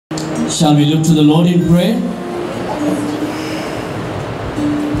Shall we look to the Lord in prayer?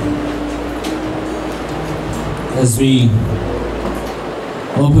 As we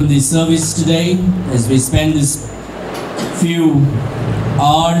open this service today, as we spend this few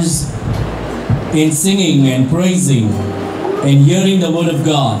hours in singing and praising and hearing the word of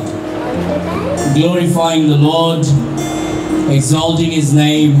God, glorifying the Lord, exalting His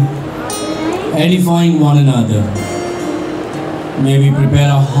name, edifying one another. May we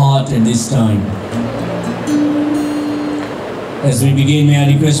prepare our heart at this time. As we begin, may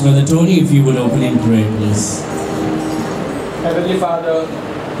I request Brother Tony if you would open in prayer, please. Heavenly Father,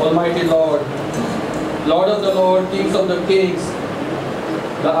 Almighty Lord, Lord of the Lord, Kings of the Kings,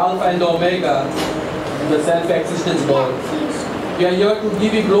 the Alpha and the Omega, the self-existent God. We are here to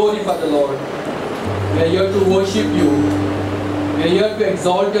give you glory, Father Lord. We are here to worship you. We are here to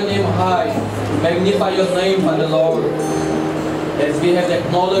exalt your name high, magnify your name, Father Lord. As we have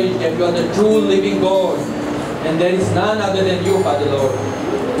acknowledged that you are the true living God, and there is none other than you, Father Lord.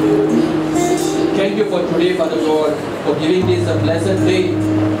 Thank you for today, Father Lord, for giving this a blessed day.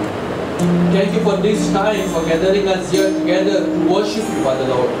 Thank you for this time, for gathering us here together to worship you, Father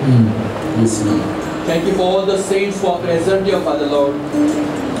Lord. Yes, Lord. Thank you for all the saints who are present here, Father Lord.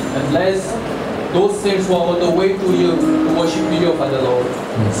 And bless those saints who are on the way to you to worship you, Father Lord.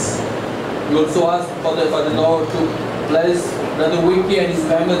 Yes. We also ask, Father Lord, to bless Brother Vicky and his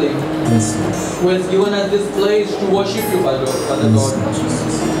family, Yes, who has given us this place to worship you, Father Lord.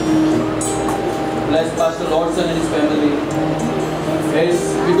 Jesus. Bless Pastor Lordson and his family. As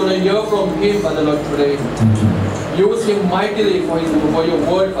we're going to hear from him, Father Lord, today. Thank you. Use him mightily for your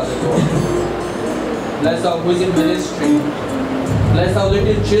word, Father Lord. Bless our music ministry. Bless our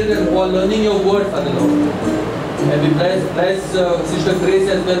little children who are learning your word, Father Lord. And we bless Sister Grace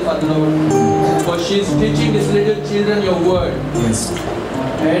as well, Father Lord, for she is teaching these little children your word. Yes.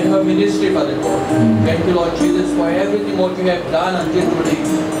 And her ministry, Father Lord. Thank you, Lord Jesus, for everything what you have done until today.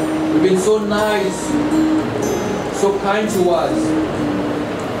 You've been so nice, so kind to us.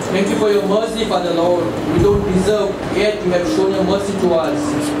 Thank you for your mercy, Father Lord. We don't deserve, yet you have shown your mercy to us.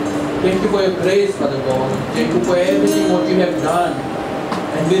 Thank you for your grace, Father God. Thank you for everything what you have done.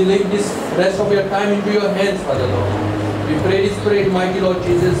 And we leave this rest of your time into your hands, Father Lord. We pray this prayer in mighty Lord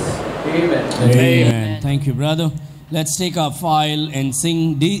Jesus. Amen. Amen. Thank you, brother. Let's take our file and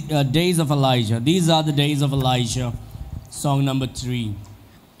sing the Days of Elijah. These are the days of Elijah. Song number 3.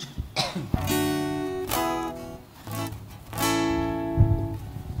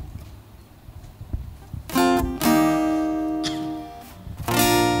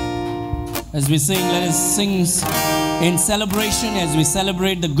 As we sing, let us sing in celebration as we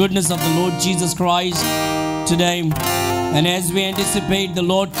celebrate the goodness of the Lord Jesus Christ today. And as we anticipate the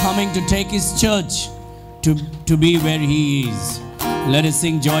Lord coming to take His church to be where He is. Let us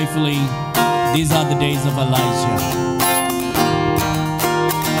sing joyfully. These are the days of Elijah.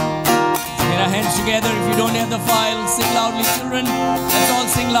 Let's get our hands together. If you don't have the file, sing loudly, children. Let's all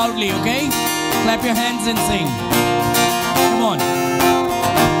sing loudly, okay? Clap your hands and sing. Come on.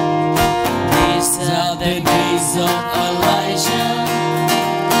 These are the days of Elijah,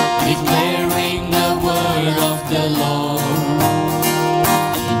 declaring the word of the Lord.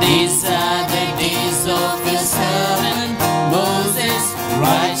 These are the days of His servant Moses,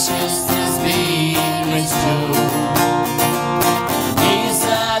 righteousness being restored. These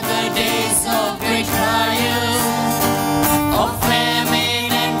are the days of great trial, of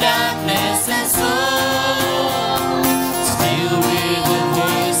famine and darkness and sorrow. Still with the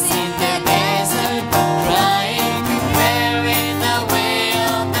voice in the desert, crying, preparing the way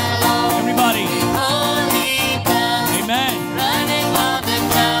of the Lord. Everybody. Behold, He comes. Amen. Running on the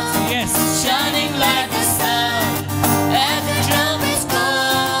clouds. Yes. Shining like the sun. As the trumpets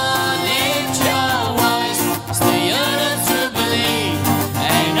call, lift your voice. Stay on to believe,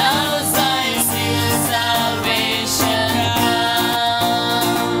 and our sight sees salvation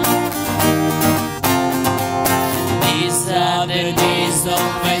come. These are the days of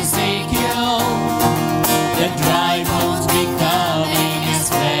Ezekiel, the dry bones becoming His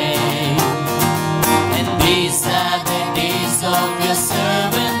flesh. And these are the days of your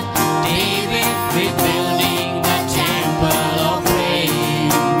servant David, rebuilding the temple of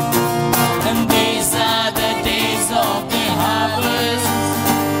praise. And these are the days of the harvest,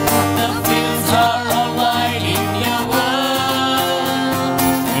 the fields are all white in your word.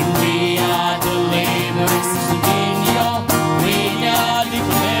 And we are the laborers in your vineyard,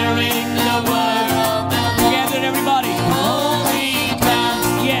 declaring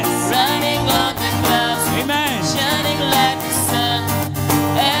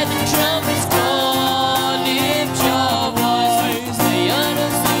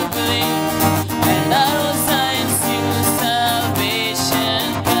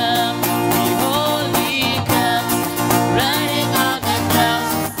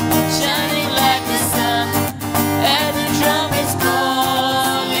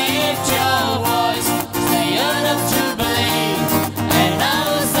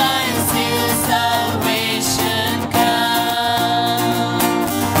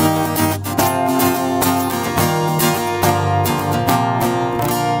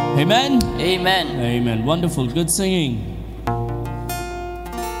Amen. Amen. Amen. Wonderful. Good singing.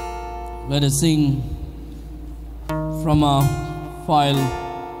 Let us sing from our file.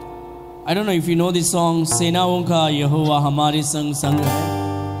 I don't know if you know this song. Senaon ka Yehovah hamare sang sang hai.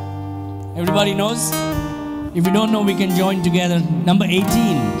 Everybody knows? If you don't know, we can join together. Number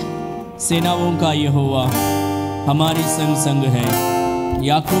 18. Senaon ka Yehovah hamare sang sang hai.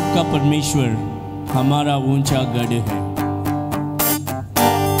 याकूब का परमेश्वर हमारा ऊंचा गढ़ है.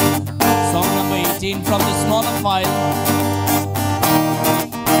 Song number 18 from the smaller file.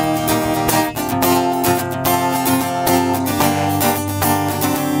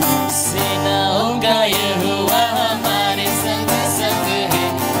 सेनाओं का यहोवा हमारे संग संग है,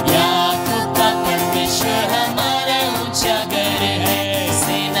 याकूब का परमेश्वर हमारा ऊंचा गढ़ है.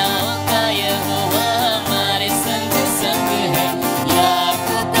 सेनाओं का यहोवा हमारे संग संग है,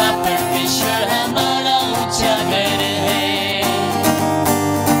 याकूब का परमेश्वर हमारा ऊंचा गढ़ है.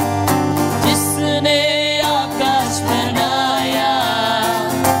 जिसने आकाश बनाया,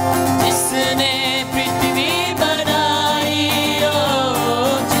 जिसने पृथ्वी बनाई, ओ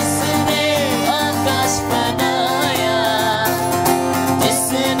जिसने आकाश बनाया,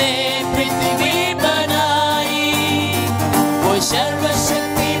 जिसने पृथ्वी बनाई, वो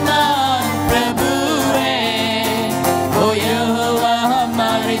सर्वशक्तिमान प्रभु है, वो यहोवा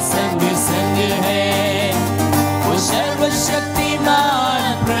हमारे संग संग है, वो सर्वशक्तिमान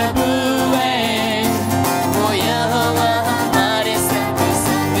प्रभु है, वो यहोवा हमारे संग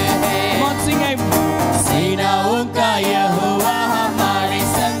संग है. Come on, sing it. सेनाओं का यहोवा हमारे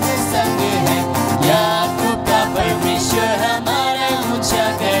संग संग है, याकूब का परमेश्वर हमारा ऊंचा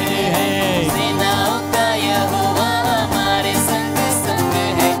गढ़ है. सेनाओं का यहोवा हमारे संग संग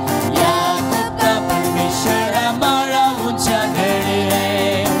है, याकूब का परमेश्वर हमारा ऊंचा गढ़ है.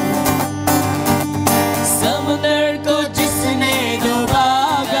 समुद्र को जिसने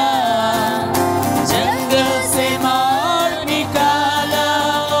डुबागा, जंगल से मार निकाला,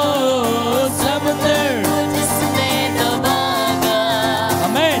 ओ समुद्र को जिसने डुबागा,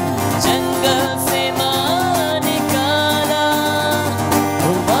 Amen. जंगल से मार निकाला,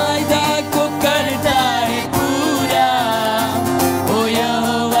 वो वायदा को करता है पूरा, वो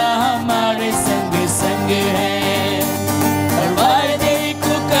यहोवा हमारे संग संग है, और वायदे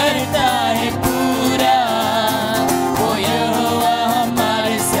को करता है पूरा, वो यहोवा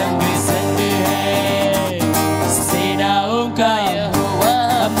हमारे संग संग है. सेनाओं का यहोवा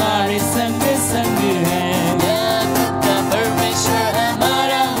हमारे संग संग है, याकूब का परमेश्वर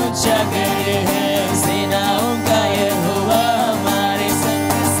हमारा ऊंचा गढ़ है. सेनाओं का यहोवा हमारे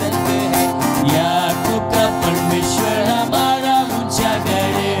संग संग है, याकूब का परमेश्वर हमारा ऊंचा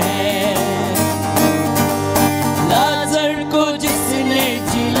गढ़ है. लाजर को जिसने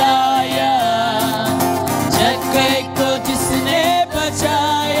जिलाया, जक्कई को जिसने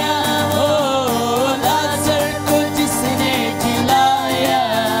बचाया, ओ लाजर को जिसने जिलाया,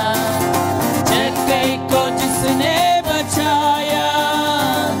 जक्कई को जिसने बचाया,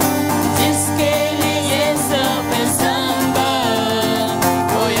 जिसके लिए सब संभव,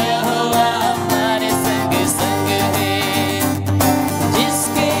 वो यहोवा हमारे संग संग है,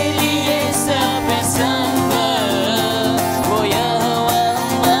 जिसके लिए सब संभव, वो यहोवा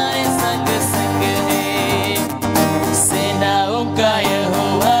हमारे संग संग है. सेनाओं का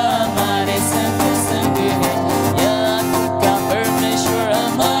यहोवा हमारे संग संग है, याकूब का परमेश्वर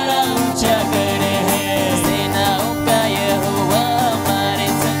हमारा ऊंचा गढ़ है. सेनाओं का यहोवा हमारे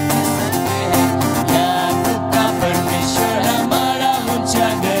संग संग है, याकूब का परमेश्वर हमारा ऊंचा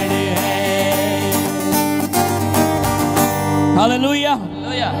गढ़ है. Hallelujah.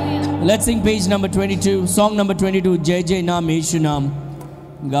 Let's sing page number 22. Song number 22. Jai Jai Naam Yeshu Naam.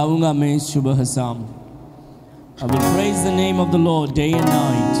 Gaunga main Shubha Sam. I will praise the name of the Lord day and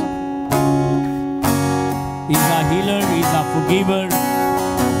night. He's our healer. He's our forgiver.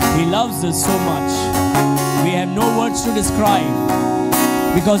 He loves us so much. We have no words to describe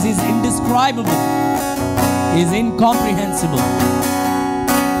because He's indescribable. He's incomprehensible.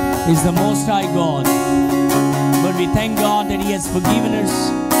 He's the Most High God. But we thank God that He has forgiven us.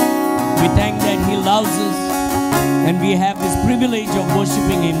 We thank that He loves us. And we have this privilege of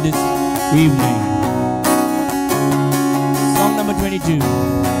worshiping Him this evening. Song number 22.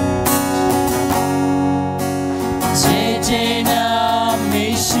 जय जय नाम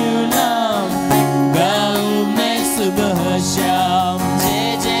यीशु नाम, गाऊं मैं सुबह शाम.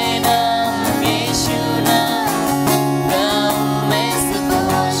 जय जय नाम यीशु नाम, गाऊं मैं सुबह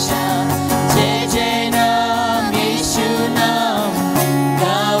शाम. जय जय नाम यीशु नाम,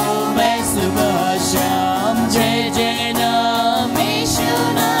 गाऊं मैं सुबह शाम. जय जय नाम यीशु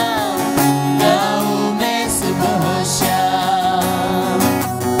नाम, गाऊं मैं सुबह शाम.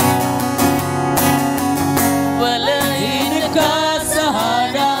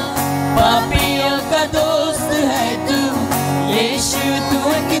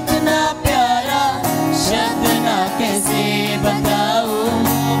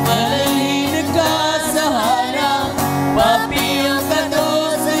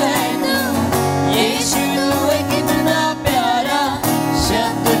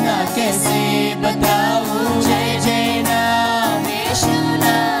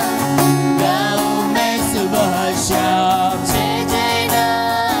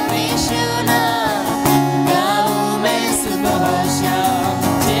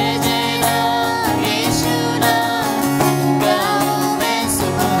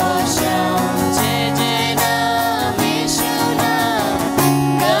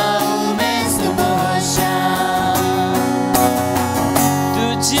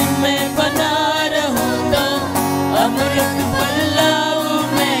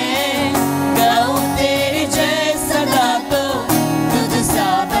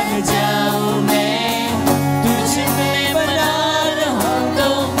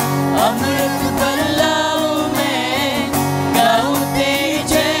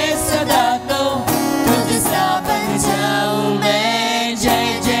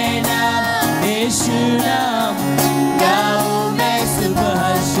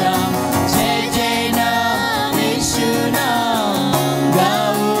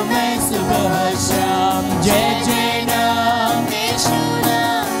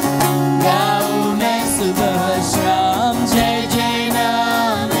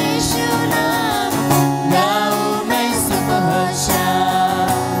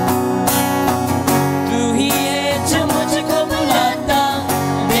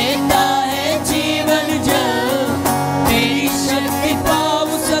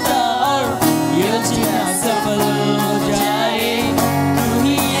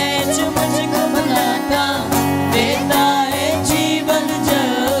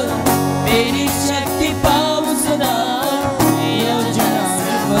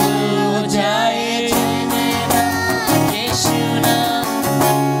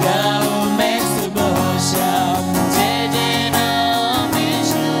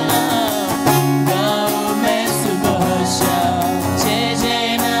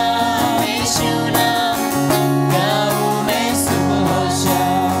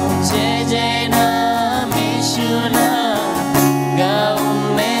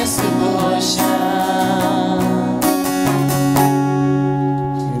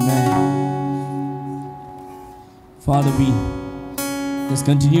 Let's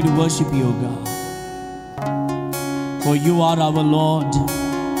continue to worship you, O God. For you are our Lord.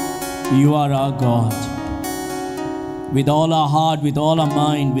 You are our God. With all our heart, with all our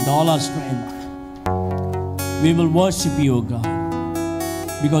mind, with all our strength, we will worship you, O God.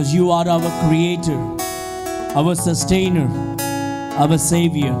 Because you are our Creator, our Sustainer, our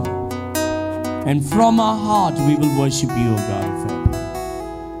Savior. And from our heart we will worship you, O God.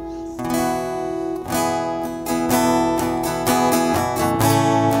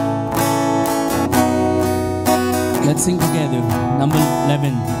 Let's sing together. Number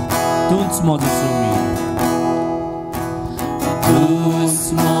 11. Tuns mozo sumi.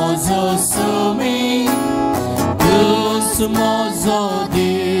 Tuns mozo sumi. Tuns mozo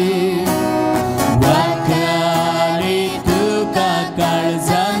di. Wakani tu kakal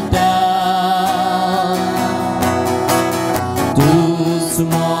zanta. Tuns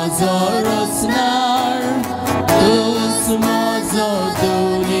mozo rosnar. Tuns mozo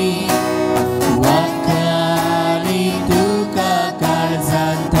duni.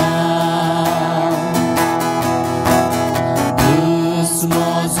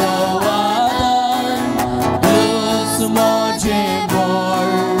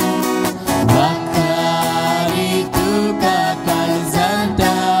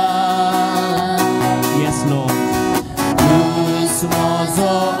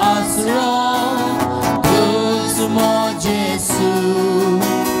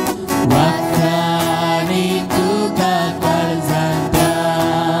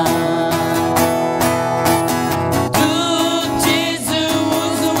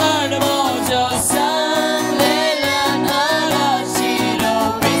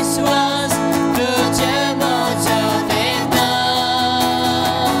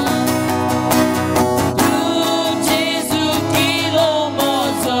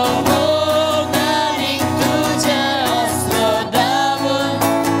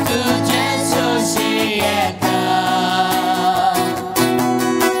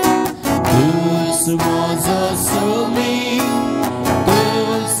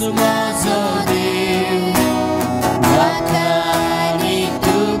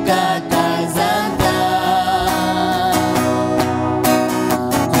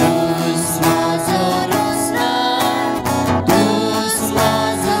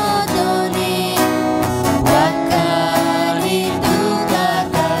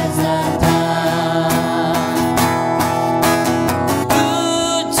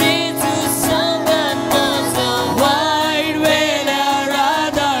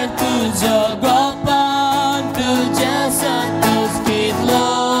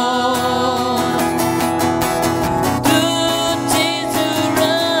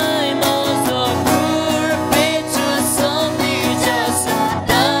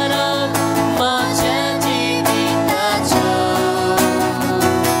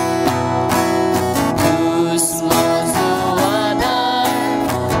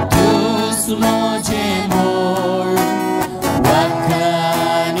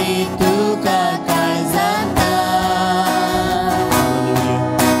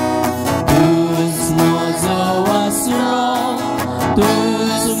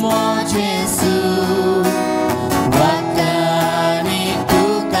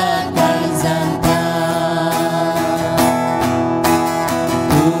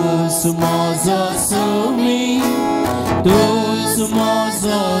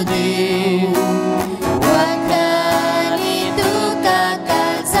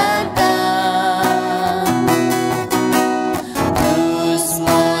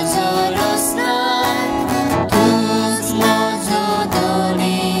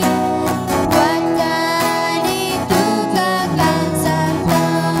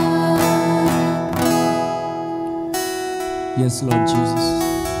 Yes, Lord Jesus.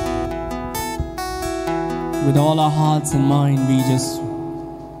 With all our hearts and mind, we just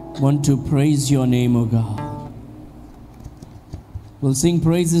want to praise your name, O God. We'll sing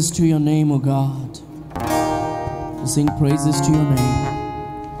praises to your name, O God. We'll sing praises to your name.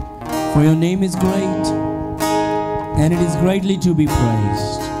 For your name is great, and it is greatly to be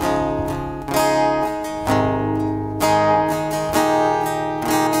praised.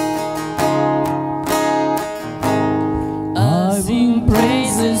 I'll sing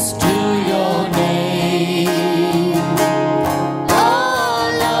praises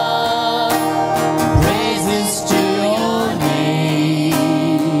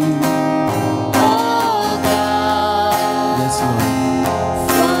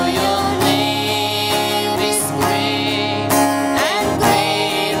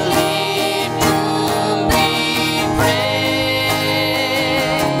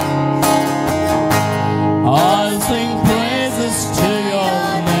to your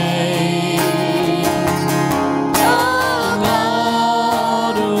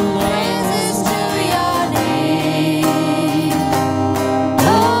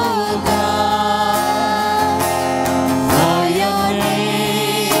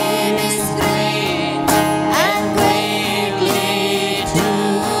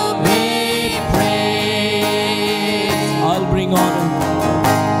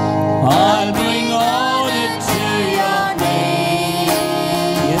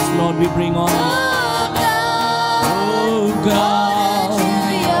Lord, we bring honor. Oh God, to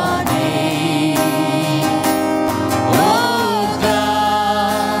your name. Oh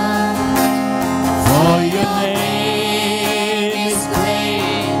God, for your your name name is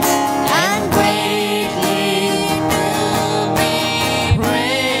great and greatly to be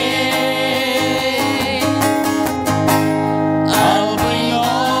praised. I'll bring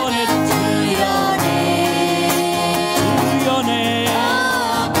honor to your name. your name.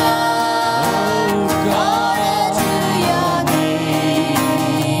 Oh God, Oh God, honor to your name.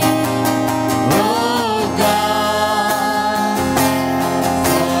 Oh God,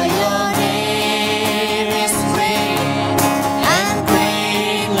 for your name is great and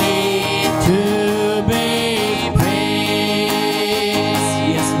greatly to be praised.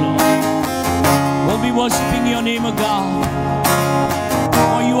 yes, Lord. We'll be worshiping your name, O God.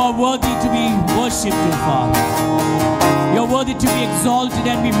 For you are worthy to be worshipped, O Father. You're worthy to be exalted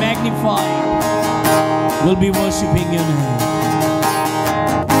and be magnified. We'll be worshiping your name.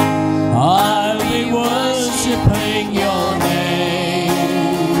 I'll be worshiping your name.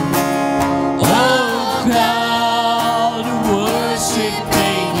 Oh God,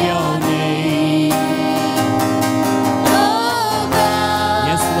 worshiping your name. Oh God,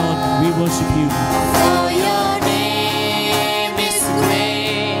 Yes, Lord, we worship you. for your name is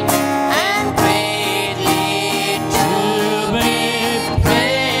great and greatly to be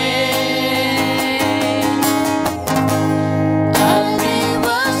praised. I'll be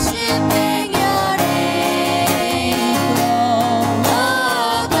worshiping your name.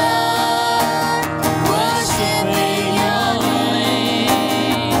 Oh God, worshiping your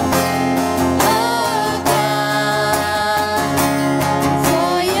name. Oh God,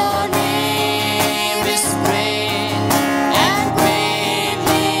 for your name is great and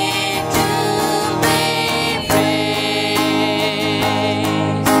greatly to be praised.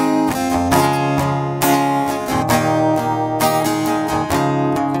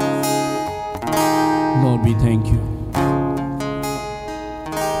 Lord, we thank you.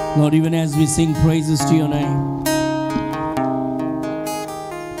 Lord, even as we sing praises to your name,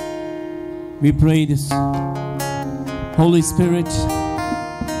 we pray this. Holy Spirit,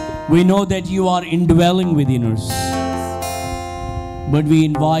 we know that you are indwelling within us, but we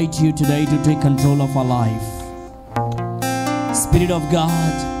invite you today to take control of our life. Spirit of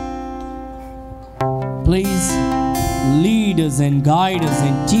God, please lead us and guide us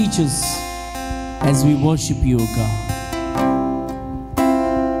and teach us as we worship you, O God.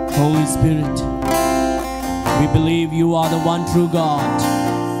 Holy Spirit, we believe you are the one true God,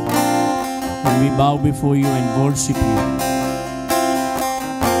 and we bow before you and worship you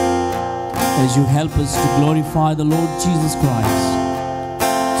as you help us to glorify the Lord Jesus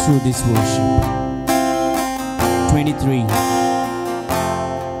Christ through this worship. 23.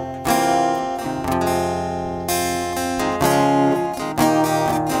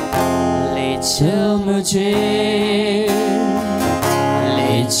 ले चल मुझे,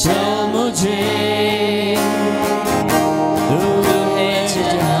 ले चल मुझे, दूर है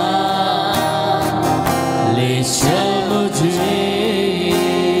जहाँ, ले चल मुझे,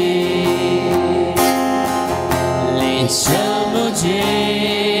 ले चल मुझे,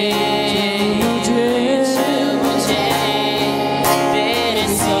 चल मुझे, तेरे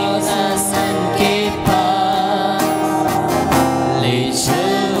सिंहासन के पास, ले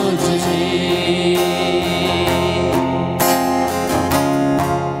चल मुझे।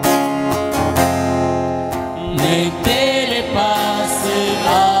 मैं तेरे पास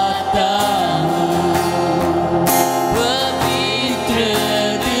आता हूँ, पवित्र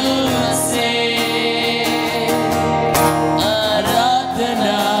दिल से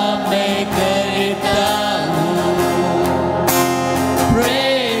आराधना मैं करता हूँ,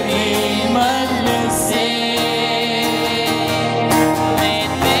 प्रेमी मन से मैं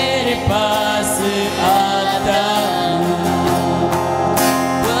तेरे पास आता हूँ,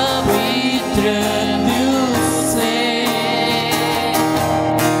 पवित्र दिल से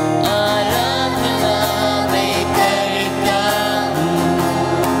आराधना मैं करता हूँ,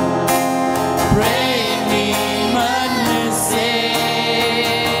 प्रेमी मन से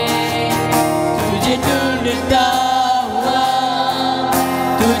तुझे ढूंढता हुआ,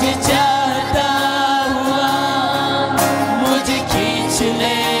 तुझे चाहता हुआ, मुझे खींच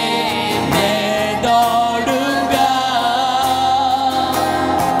ले, मैं दौड़ूंगा,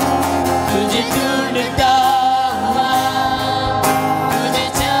 तुझे ढूंढता हुआ, तुझे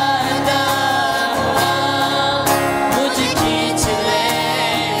चाहता हुआ, मुझे खींच ले,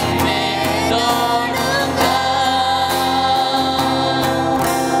 मैं दौड़ूंगा,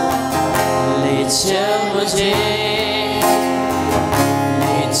 ले चल मुझे,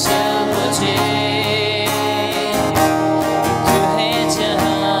 ले चल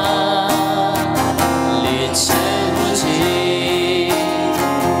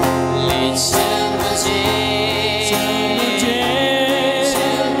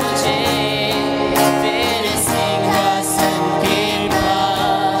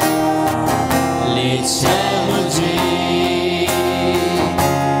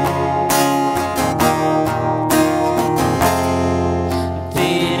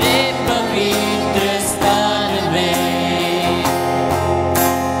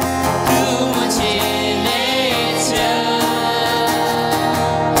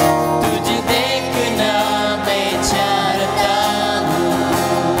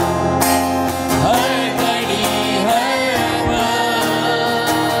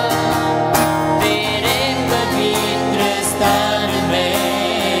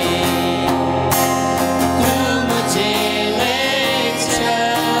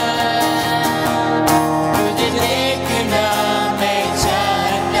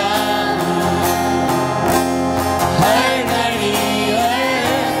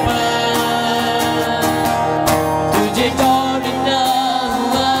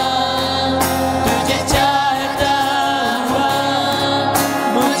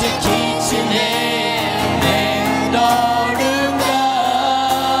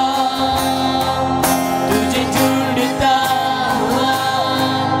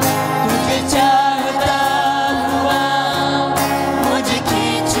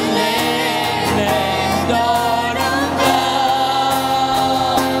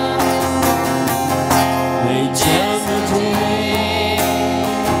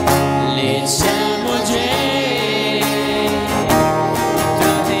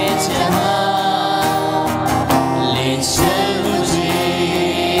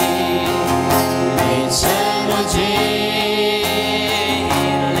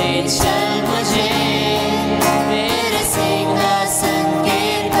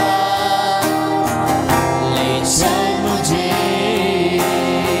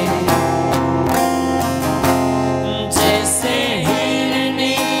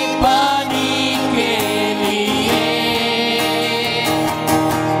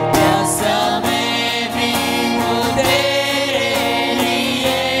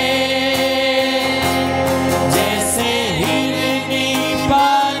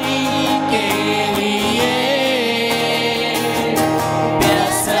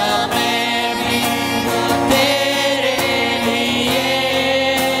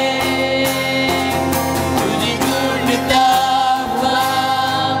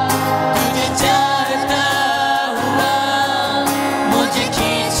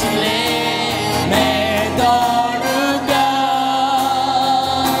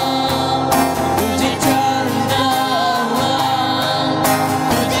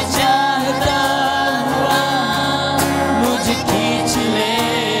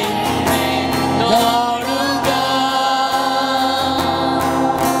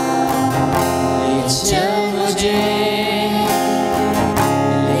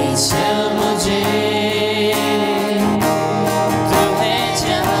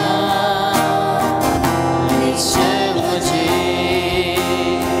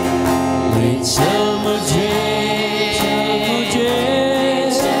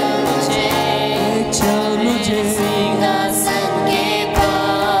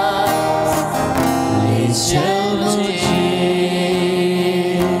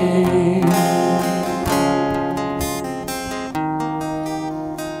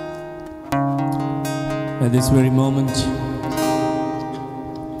At this very moment,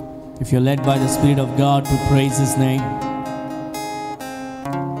 if you're led by the Spirit of God to praise His name,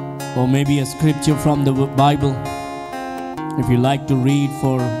 or maybe a scripture from the Bible, if you like to read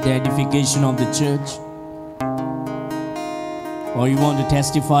for the edification of the church, or you want to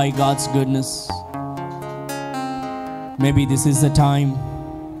testify God's goodness, maybe this is the time.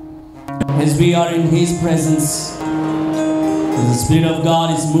 As we are in His presence, as the Spirit of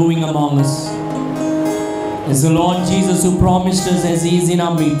God is moving among us, as the Lord Jesus who promised us as He is in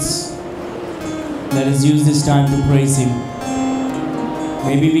our midst, let us use this time to praise Him.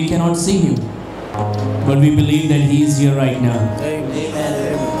 Maybe we cannot see Him, but we believe that He is here right now.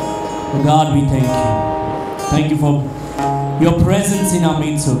 Oh God, we thank You. Thank You for Your presence in our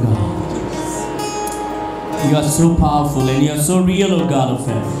midst, oh God. You are so powerful and You are so real, oh God of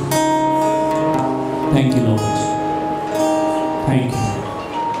heaven. Thank You, Lord. Thank You.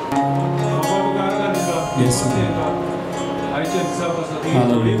 Yes, Lord.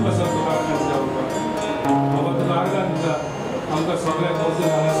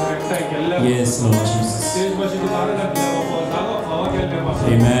 Yes, Lord Jesus.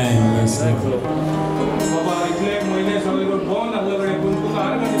 Amen. Yes, Lord.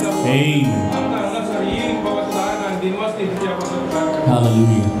 Amen.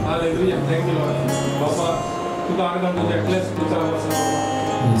 Hallelujah. Hallelujah. Thank You, Lord.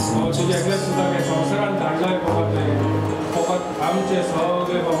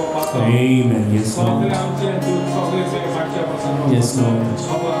 Amen. Yes, Lord. Yes, Lord.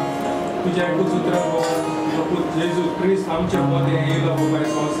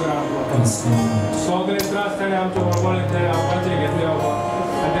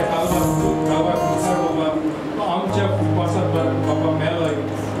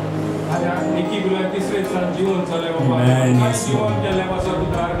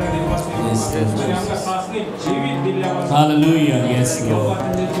 Hallelujah. Yes, Lord.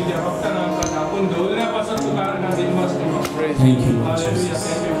 Thank You, Lord Jesus.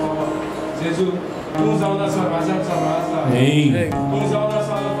 Amen.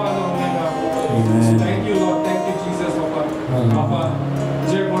 Amen. Thank You, Lord. Thank You, Jesus. Papa,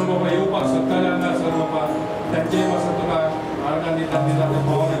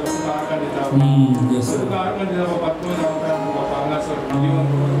 yes,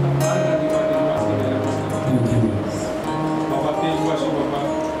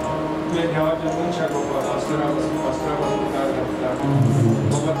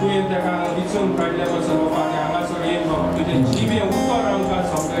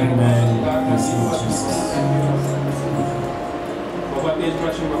 Amen.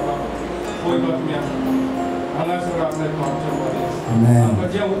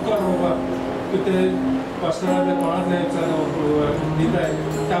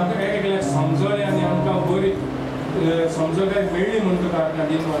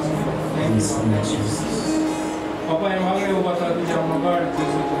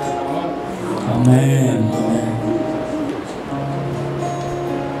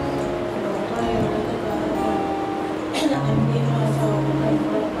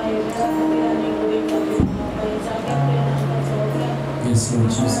 Yes, Lord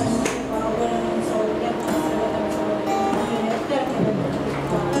Jesus.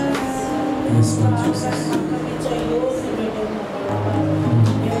 Yes, Lord Jesus.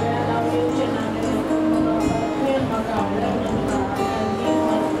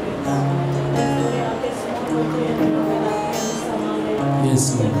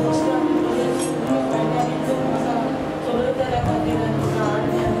 Yes, Lord.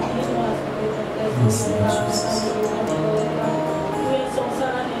 Yes, Lord Jesus.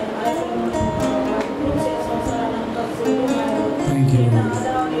 Thank You, Lord.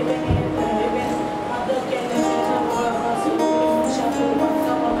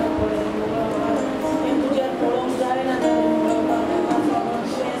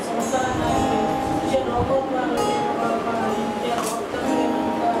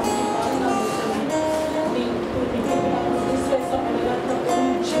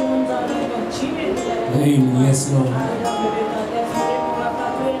 Amen. Yes, Lord.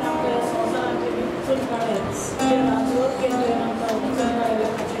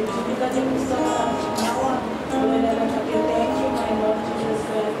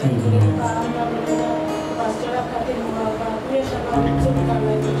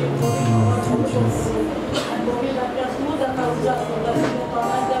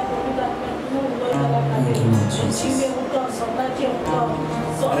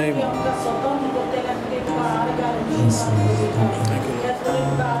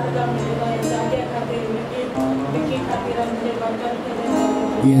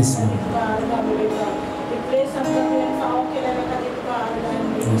 Yes, Lord.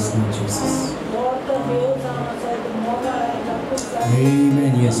 Yes, Lord Jesus.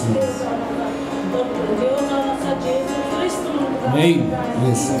 Amen. Yes, Lord. Amen.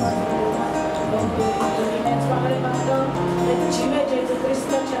 Yes, sir.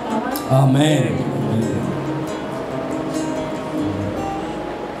 Amen.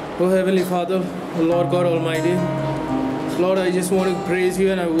 Oh Heavenly Father, Lord God Almighty, Lord, I just want to praise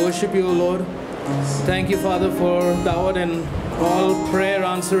you and I worship you, Lord. Thank you, Father, for thou art an all prayer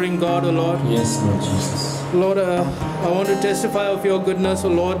answering God, O Lord. Yes, Lord Jesus. Lord, I want to testify of your goodness, O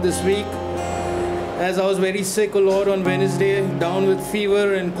Lord, this week. As I was very sick, O Lord, on Wednesday, down with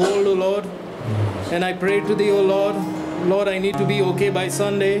fever and cold, O Lord. And I prayed to thee, O Lord, Lord, I need to be okay by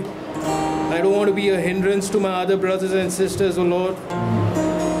Sunday. I don't want to be a hindrance to my other brothers and sisters, O Lord.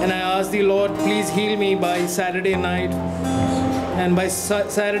 And I asked thee, Lord, please heal me by Saturday night. And by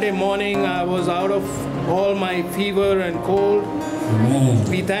Saturday morning, I was out of all my fever and cold. Amen.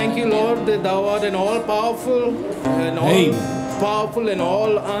 We thank you, Lord, that thou art an all-powerful and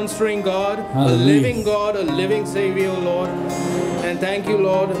all-answering God, Hallelujah. a living God, a living Savior, Lord. And thank you,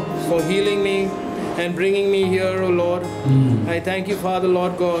 Lord, for healing me and bringing me here, O Lord. I thank you, Father,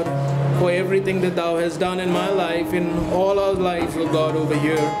 Lord God, for everything that thou hast done in my life, in all our lives, O God, over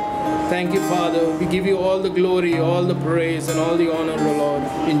here. Thank you, Father. We give you all the glory, all the praise, and all the honor, O Lord.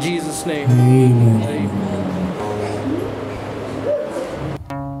 In Jesus' name. Amen. Amen.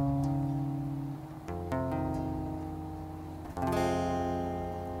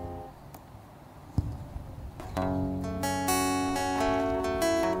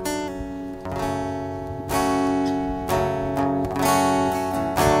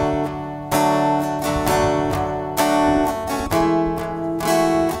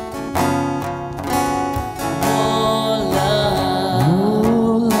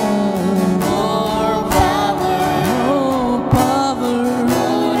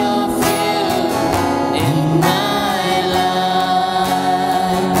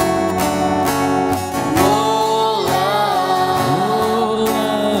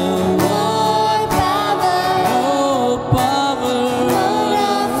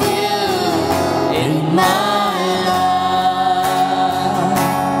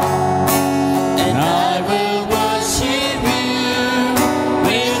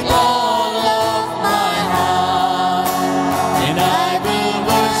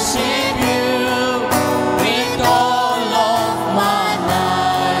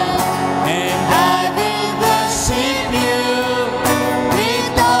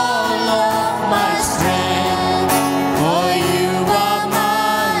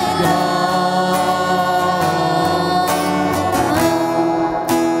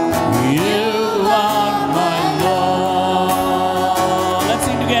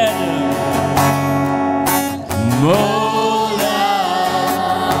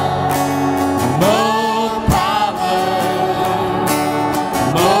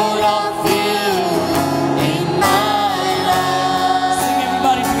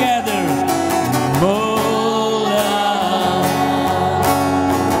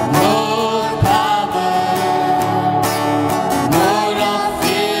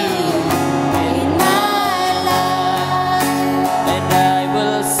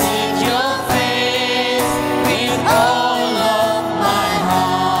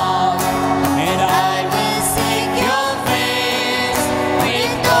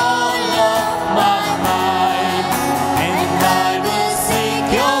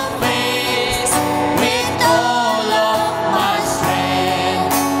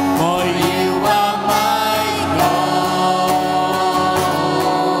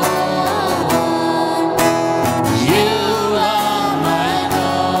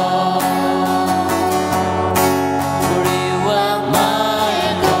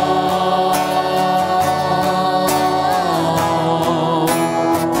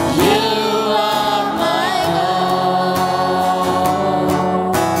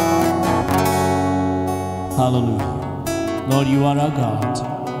 Hallelujah. Lord, you are our God.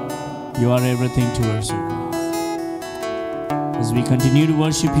 You are everything to us, O God. As we continue to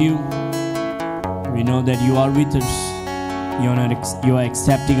worship you, we know that you are with us. You are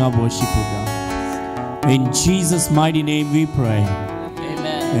accepting our worship, O God. In Jesus' mighty name we pray.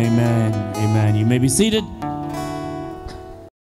 Amen. Amen. Amen. You may be seated.